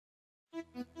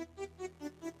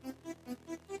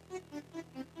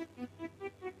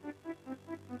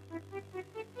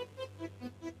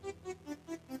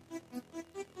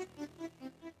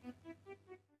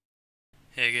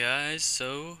Hey guys,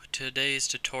 so today's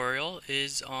tutorial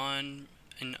is on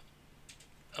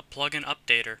a plugin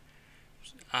updater.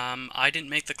 I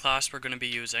didn't make the class we're going to be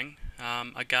using.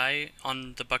 A guy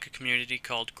on the Bukkit community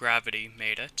called Gravity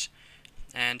made it,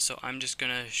 and so I'm just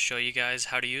going to show you guys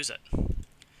how to use it.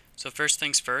 So first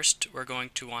things first, we're going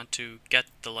to want to get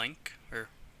the link, or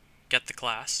get the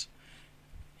class,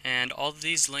 and all of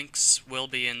these links will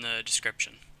be in the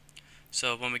description.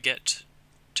 So when we get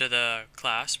to the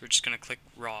class, we're just going to click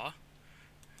raw.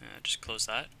 Just close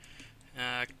that.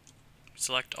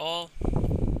 Select all,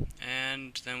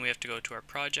 and then we have to go to our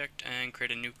project and create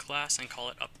a new class and call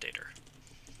it updater.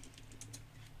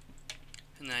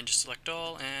 And then just select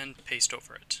all and paste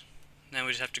over it. Then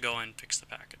we just have to go and fix the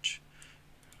package.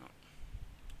 Oh,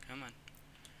 come on.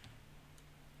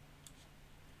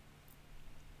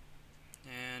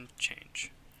 And change.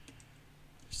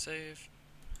 Save.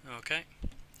 Okay.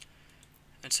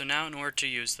 And so now in order to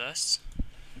use this,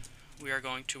 we are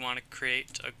going to want to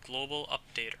create a global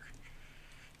updater.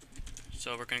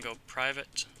 So we're going to go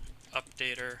private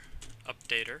updater.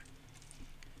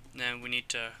 And then we need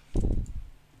to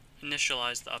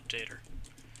initialize the updater.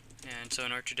 And so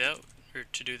in order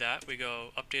to do that, we go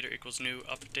updater equals new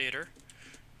updater.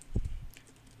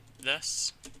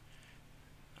 This.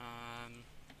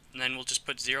 And then we'll just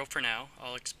put 0 for now.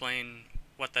 I'll explain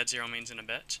what that 0 means in a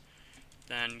bit.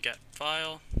 Then get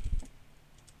file.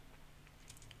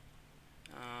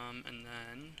 And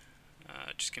then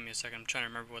just give me a second, I'm trying to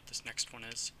remember what this next one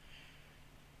is.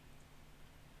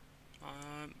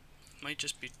 Might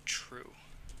just be true.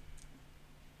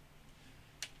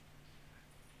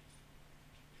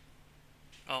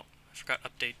 Oh, I forgot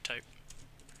update type.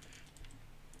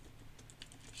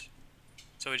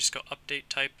 So we just go update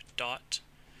type dot.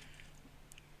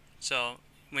 So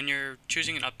when you're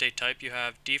choosing an update type, you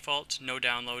have default, no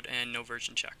download, and no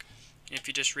version check. If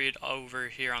you just read over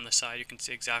here on the side, you can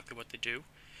see exactly what they do.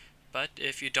 But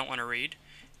if you don't want to read,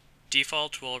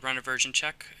 default will run a version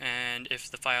check, and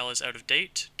if the file is out of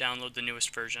date, download the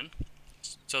newest version.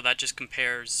 So that just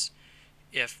compares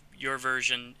if your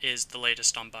version is the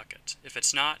latest on Bukkit. If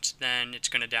it's not, then it's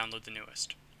going to download the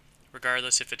newest,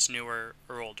 regardless if it's newer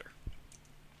or older.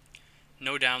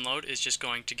 No download is just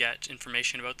going to get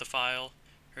information about the file,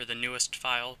 or the newest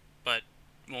file, but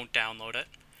won't download it.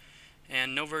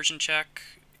 And no version check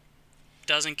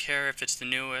doesn't care if it's the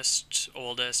newest,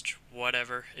 oldest,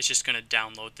 whatever, it's just going to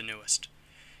download the newest,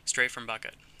 straight from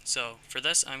Bukkit. So for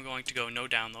this I'm going to go no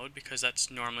download because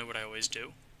that's normally what I always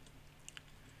do.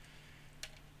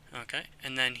 Okay,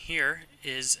 and then here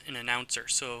is an announcer.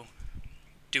 So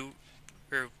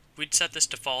we'd set this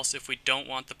to false if we don't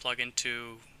want the plugin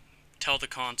to tell the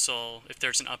console if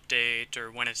there's an update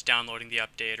or when it's downloading the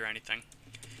update or anything.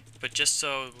 But just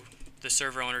so the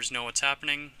server owners know what's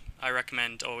happening, I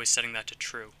recommend always setting that to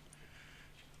true.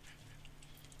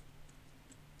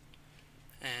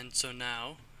 And so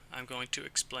now I'm going to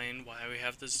explain why we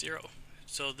have this 0.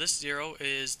 So this 0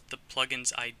 is the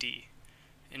plugin's ID.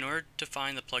 In order to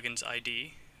find the plugin's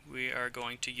ID, we are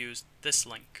going to use this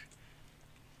link.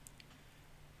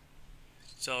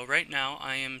 So right now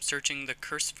I am searching the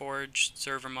CurseForge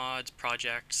server mods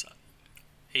projects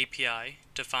API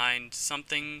to find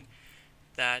something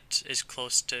that is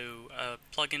close to a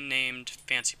plugin named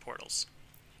fancyportals.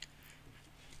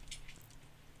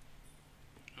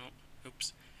 Oh,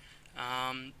 oops.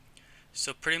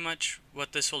 So pretty much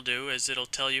what this will do is it'll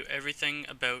tell you everything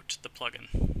about the plugin.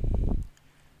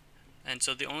 And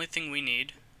so the only thing we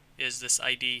need is this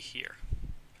ID here.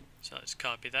 So let's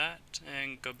copy that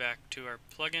and go back to our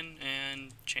plugin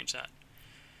and change that.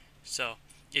 So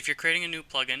if you're creating a new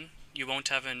plugin, you won't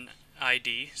have an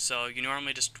ID, so you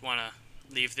normally just want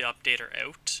to leave the updater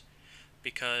out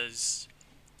because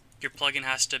your plugin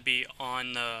has to be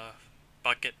on the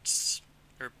Bukkit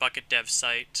dev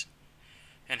site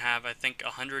and have, I think,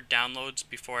 100 downloads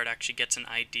before it actually gets an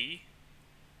ID.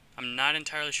 I'm not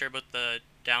entirely sure about the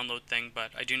download thing, but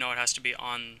I do know it has to be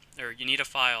on, or you need a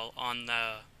file on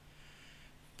the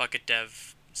Bukkit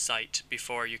dev site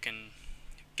before you can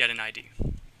get an ID.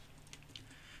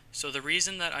 So the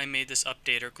reason that I made this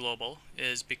updater global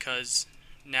is because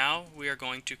now we are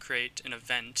going to create an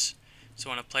event. So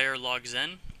when a player logs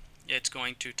in, it's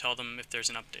going to tell them if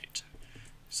there's an update.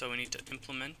 So we need to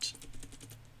implement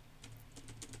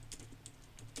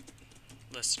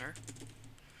listener.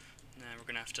 And then we're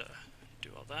going to have to do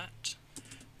all that.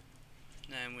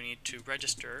 Then we need to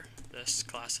register this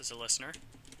class as a listener.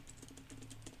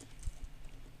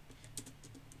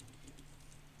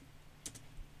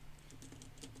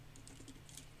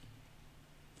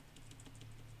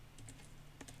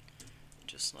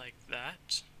 Just like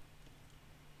that.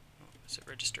 Oh, is it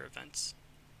register events?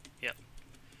 Yep.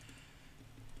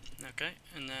 Okay,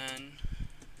 and then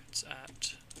it's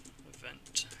at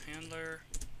event handler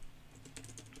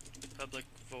public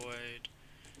void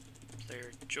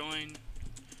player join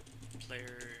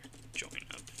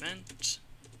event.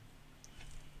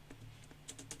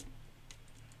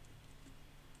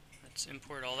 Let's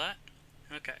import all that.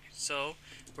 Okay, so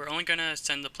we're only going to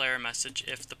send the player a message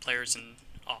if the player's in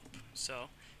op. So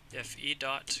if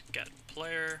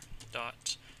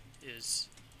e.getPlayer.is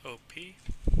op,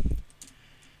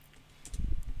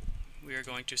 we are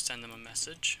going to send them a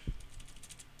message.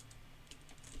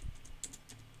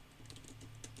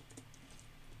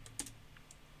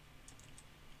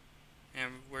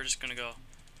 And we're just going to go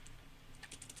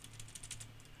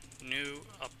new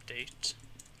update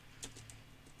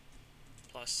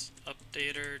plus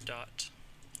updater dot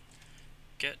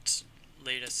get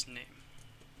latest name.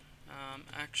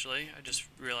 Actually, I just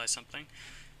realized something.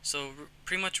 So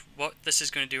pretty much what this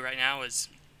is going to do right now is,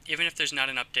 even if there's not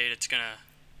an update, it's going to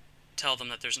tell them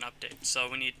that there's an update. So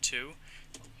we need to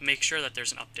make sure that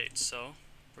there's an update. So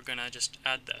we're going to just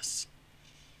add this.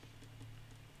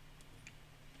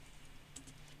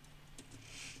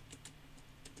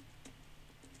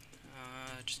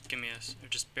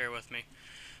 Just bear with me.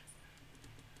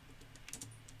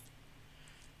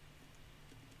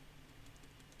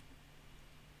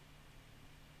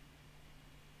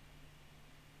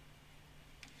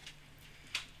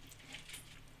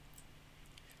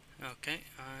 Okay,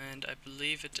 and I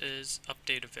believe it is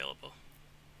update available.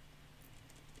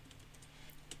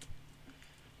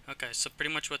 Okay, so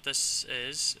pretty much what this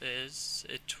is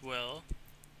it will,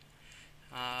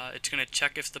 it's going to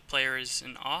check if the player is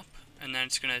in op, and then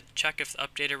it's going to check if the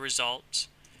updated result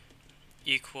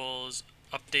equals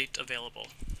update available.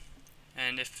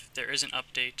 And if there is an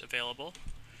update available,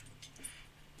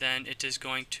 then it is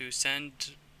going to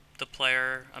send the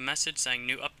player a message saying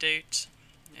new update,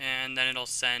 and then it'll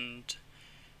send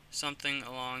something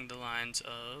along the lines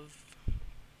of,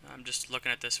 I'm just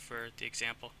looking at this for the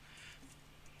example,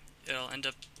 it'll end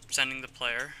up sending the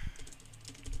player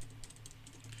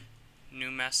new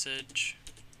message,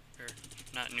 or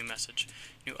not new message,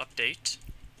 new update,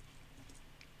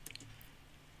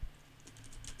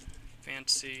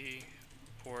 fancy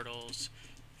portals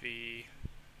v,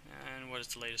 and what is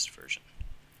the latest version,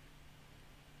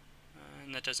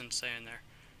 and that doesn't say in there,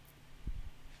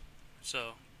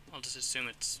 so I'll just assume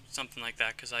it's something like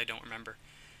that because I don't remember.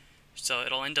 So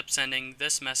it'll end up sending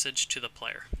this message to the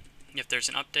player if there's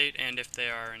an update and if they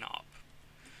are in op.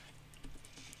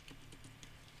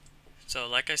 So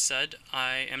like I said,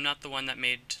 I am not the one that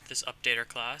made this updater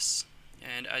class,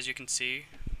 and as you can see,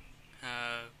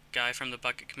 a guy from the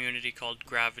Bukkit community called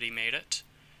Gravity made it.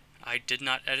 I did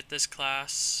not edit this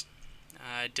class,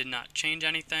 I did not change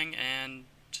anything, and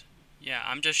yeah,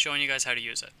 I'm just showing you guys how to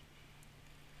use it.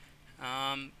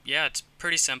 Yeah, it's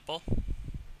pretty simple.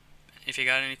 If you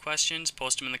got any questions,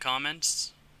 post them in the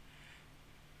comments,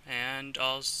 and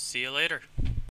I'll see you later.